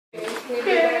Here is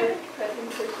our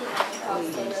presentation on how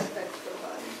soda affects the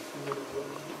body.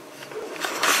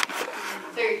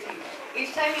 13.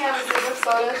 Each time you have a sip of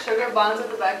soda, sugar bonds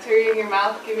with the bacteria in your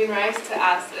mouth, giving rise to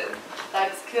acid.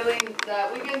 That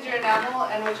weakens your enamel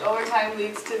and which over time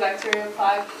leads to bacterial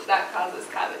plaque that causes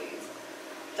cavities.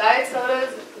 Diet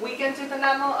sodas weaken tooth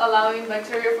enamel, allowing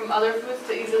bacteria from other foods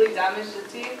to easily damage the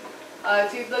teeth.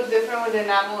 Teeth look different when the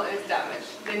enamel is damaged.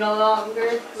 They no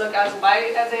longer look as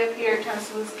white as they appear,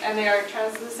 and they are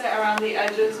translucent around the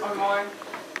edges or more,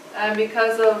 and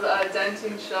because of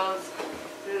denting shows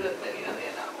through the thinning of the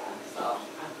enamel. So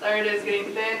there it is,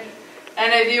 getting thin.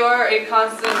 And if you are a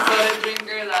constant soda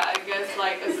drinker, that I guess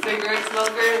like a cigarette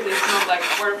smoker, they smoke like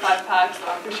 4 to 5 packs, so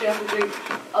I'm sure you have to drink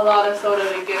a lot of soda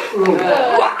to get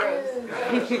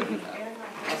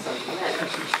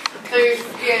So your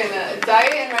skin.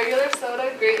 Diet and regular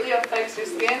soda greatly affects your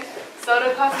skin.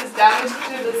 Soda causes damage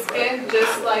to the skin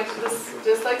just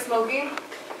like smoking.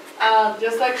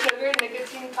 Just like sugar,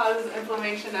 nicotine causes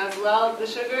inflammation as well. The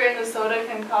sugar in the soda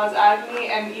can cause acne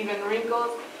and even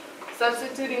wrinkles.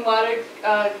 Substituting water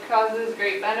causes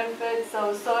great benefits.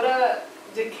 So soda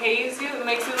decays you. It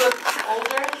makes you look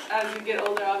older as you get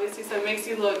older, obviously. So it makes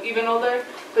you look even older.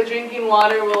 But drinking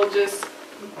water will just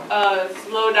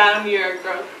slow down your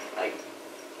growth, like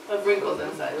of wrinkles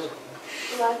and such.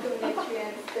 Lack of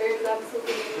nutrients. There is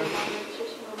absolutely no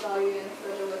nutritional value in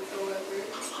soda whatsoever.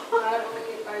 Not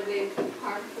only are they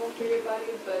harmful for your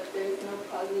body, but there's no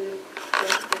positive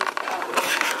benefits to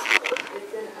outweigh.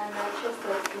 It's an unnatural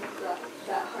substance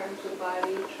that harms the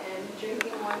body, and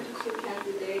drinking 1 to 2 cans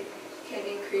a day can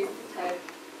increase the type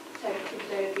 2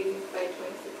 diabetes by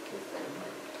 26%.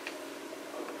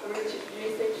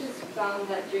 Researchers found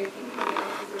that drinking 20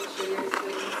 ounces of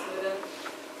sugar-sweetened soda,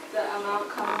 the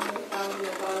amount commonly found in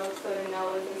a bottle of soda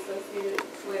now was associated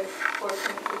with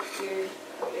 4.6 years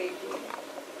of aging.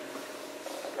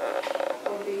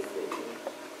 Obesity.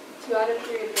 2 out of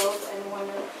 3 adults and 1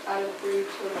 out of 3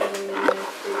 children in the United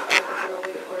States are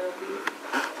overweight or obese.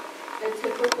 A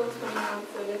typical 20-ounce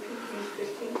soda contains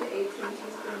 15 to 18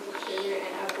 teaspoons of sugar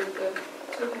and upwards of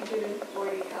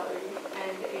 240 calories,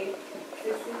 and a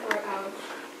 64-ounce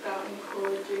fountain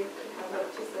cooler drink can have up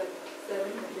to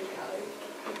 700 calories.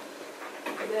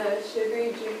 The sugary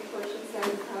drink portion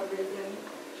sizes have risen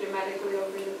dramatically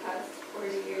over the past 40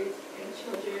 years, and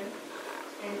children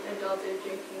and adults are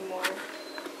drinking more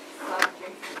soft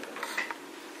drinks.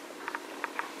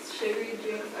 Sugary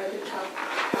drinks are the top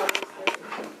calorie source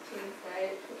in teen's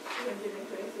diet,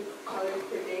 226 calories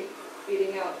per day,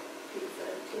 beating out pizza,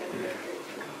 213.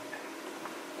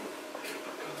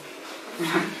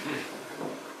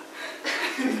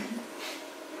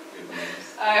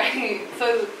 Alright, so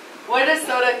what does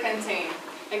soda contain?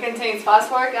 It contains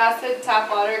phosphoric acid,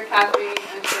 tap water, caffeine,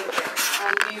 and sugar.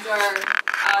 These are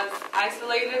as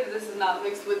isolated. This is not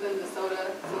mixed within the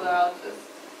soda, so they're all just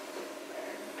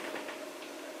there.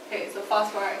 Okay, so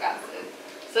phosphoric acid.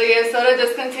 So yes, soda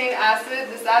does contain acid.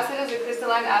 This acid is a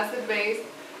crystalline acid base.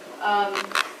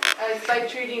 It's by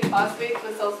treating phosphates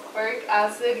with sulfuric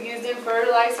acid used in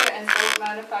fertilizer and soap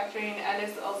manufacturing, and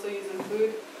it's also used in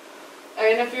food.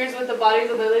 It interferes with the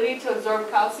body's ability to absorb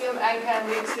calcium and can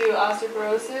lead to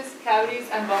osteoporosis, cavities,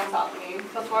 and bone softening.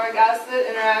 Sulfuric acid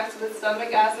interacts with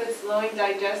stomach acid, slowing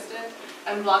digestion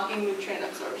and blocking nutrient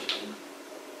absorption.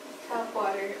 Tap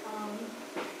water.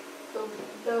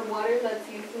 The water that's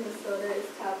used in the soda is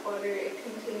tap water. It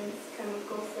contains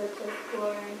chemicals such as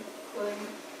chloride,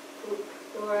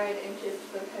 and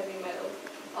traces of heavy metals.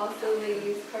 Also, they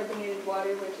use carbonated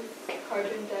water, which is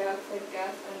carbon dioxide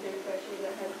gas under pressure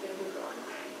that has been withdrawn.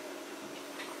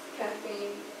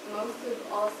 Caffeine. Most of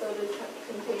all sodas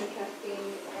contain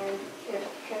caffeine, and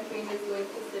caffeine is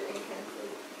linked to certain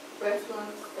cancers, breast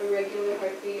lumps, irregular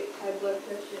heartbeat, high blood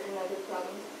pressure, and other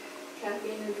problems.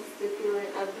 Caffeine is a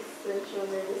stimulant of the central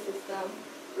nervous system,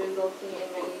 resulting in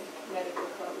many medical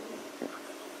problems.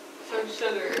 So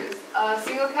sugars. A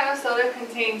single can of soda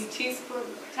contains 10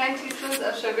 teaspoons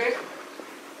of sugar.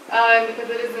 Because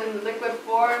it is in liquid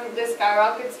form, this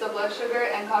skyrockets the blood sugar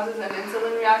and causes an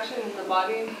insulin reaction in the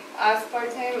body.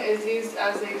 Aspartame is used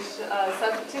as a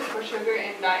substitute for sugar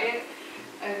in diet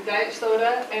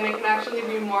soda, and it can actually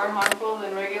be more harmful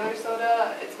than regular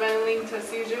soda. It's been linked to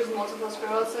seizures, multiple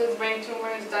sclerosis, brain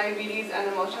tumors, diabetes,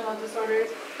 and emotional disorders.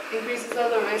 Increases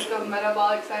of the risk of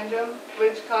metabolic syndrome,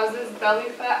 which causes belly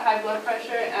fat, high blood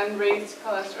pressure, and raised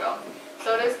cholesterol.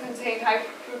 Sodas contain high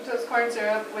fructose corn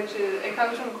syrup, it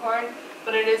comes from corn,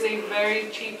 but it is a very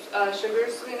cheap sugar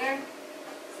sweetener.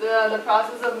 So the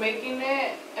process of making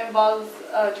it involves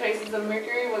traces of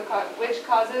mercury, which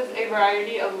causes a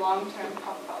variety of long-term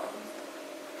health problems.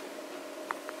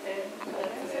 And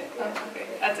that's it. Okay.